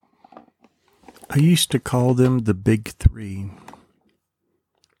I used to call them the big three.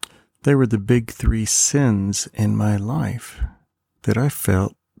 They were the big three sins in my life that I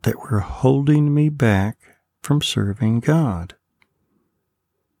felt that were holding me back from serving God.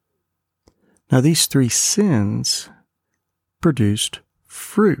 Now, these three sins produced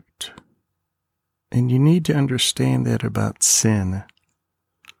fruit. And you need to understand that about sin.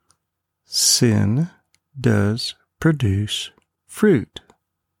 Sin does produce fruit.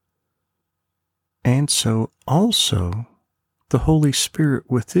 And so also the Holy Spirit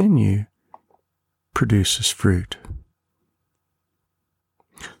within you produces fruit.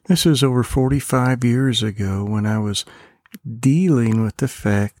 This was over 45 years ago when I was dealing with the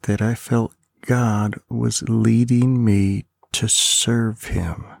fact that I felt God was leading me to serve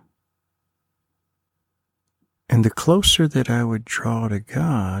Him. And the closer that I would draw to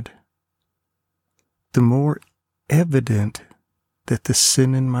God, the more evident that the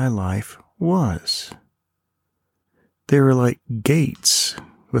sin in my life was. They were like gates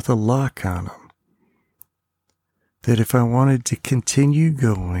with a lock on them, that if I wanted to continue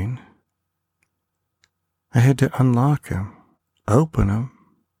going, I had to unlock them, open them,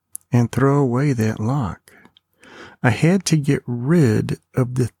 and throw away that lock. I had to get rid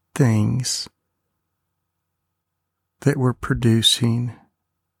of the things that were producing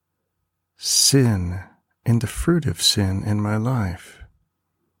sin and the fruit of sin in my life.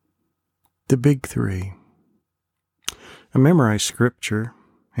 The big three. I memorized scripture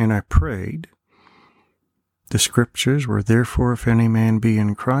and I prayed. The scriptures were, therefore, if any man be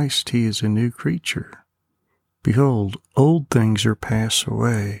in Christ, he is a new creature. Behold, old things are passed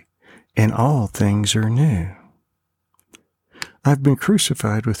away, and all things are new. I've been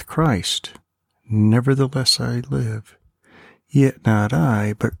crucified with Christ. Nevertheless I live. Yet not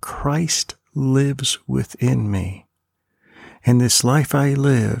I, but Christ lives within me. And this life I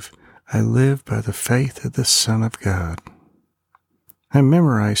live by the faith of the Son of God. I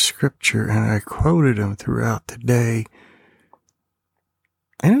memorized scripture and I quoted them throughout the day.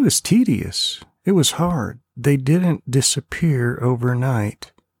 And it was tedious. It was hard. They didn't disappear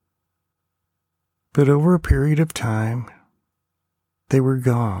overnight. But over a period of time, they were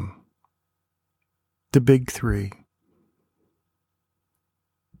gone. The big three.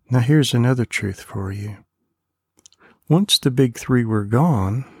 Now here's another truth for you. Once the big three were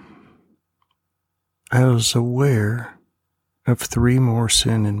gone, I was aware of three more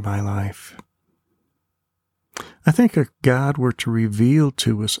sin in my life. I think if God were to reveal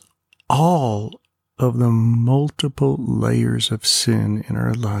to us all of the multiple layers of sin in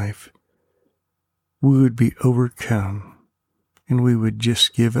our life, we would be overcome and we would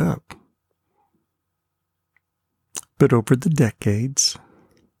just give up. But over the decades,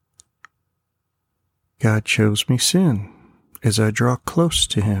 God shows me sin as I draw close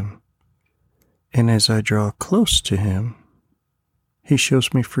to Him. And as I draw close to Him, He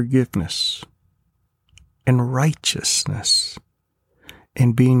shows me forgiveness and righteousness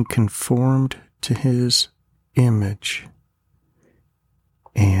and being conformed to His image.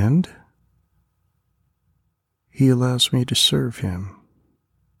 And He allows me to serve Him.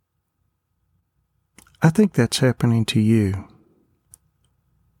 I think that's happening to you.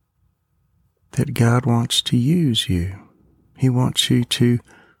 That God wants to use you. He wants you to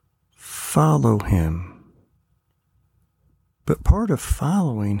follow Him. But part of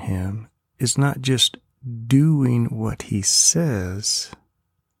following Him is not just doing what He says.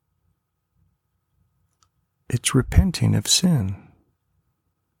 It's repenting of sin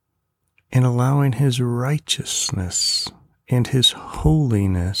and allowing His righteousness and His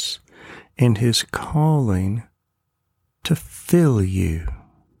holiness and His calling to fill you.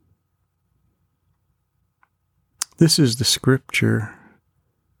 This is the scripture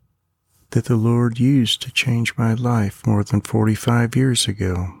that the Lord used to change my life more than 45 years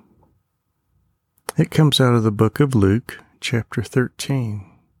ago. It comes out of the book of Luke, chapter 13.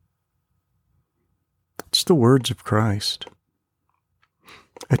 It's the words of Christ.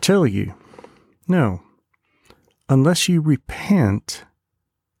 I tell you, no, unless you repent,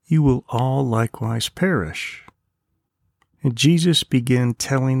 you will all likewise perish. And Jesus began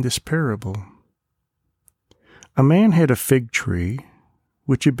telling this parable. A man had a fig tree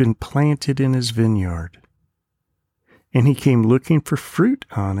which had been planted in his vineyard, and he came looking for fruit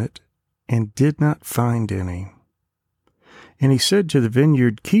on it and did not find any. And he said to the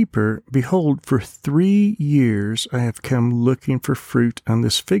vineyard-keeper, Behold, for 3 years I have come looking for fruit on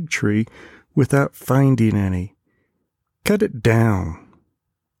this fig tree without finding any. Cut it down.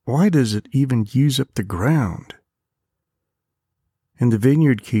 Why does it even use up the ground? And the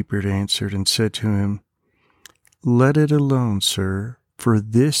vineyard-keeper answered and said to him, Let it alone, sir, for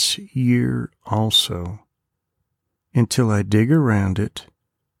this year also, until I dig around it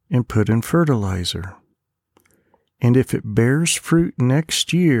and put in fertilizer. And if it bears fruit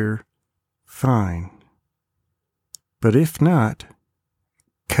next year, fine. But if not,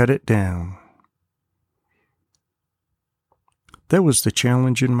 cut it down. That was the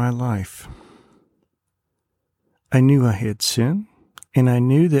challenge in my life. I knew I had sin, and I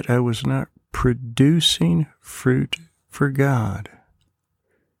knew that I was not producing fruit for God.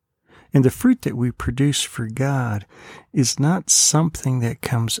 And the fruit that we produce for God is not something that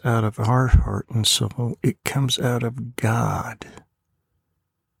comes out of our heart and soul. It comes out of God.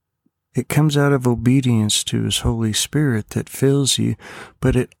 It comes out of obedience to His Holy Spirit that fills you,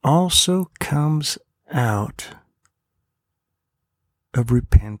 but it also comes out of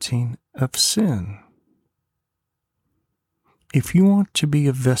repenting of sin. If you want to be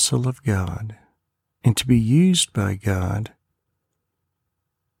a vessel of God and to be used by God,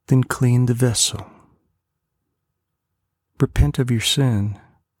 then clean the vessel. Repent of your sin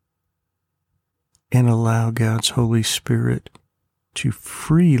and allow God's Holy Spirit to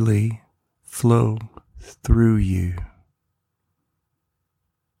freely flow through you.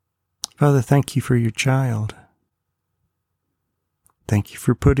 Father, thank you for your child. Thank you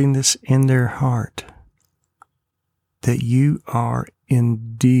for putting this in their heart, that you are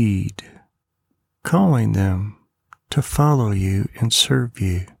indeed calling them to follow you and serve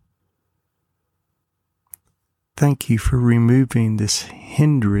you. Thank you for removing this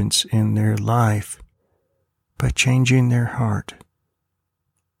hindrance in their life by changing their heart,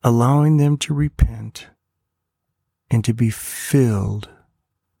 allowing them to repent and to be filled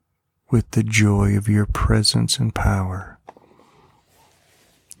with the joy of your presence and power.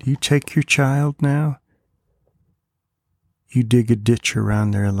 You take your child now, you dig a ditch around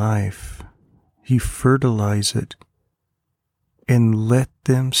their life, you fertilize it, and let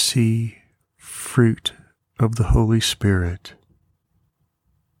them see fruit of the Holy Spirit.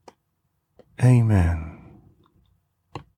 Amen.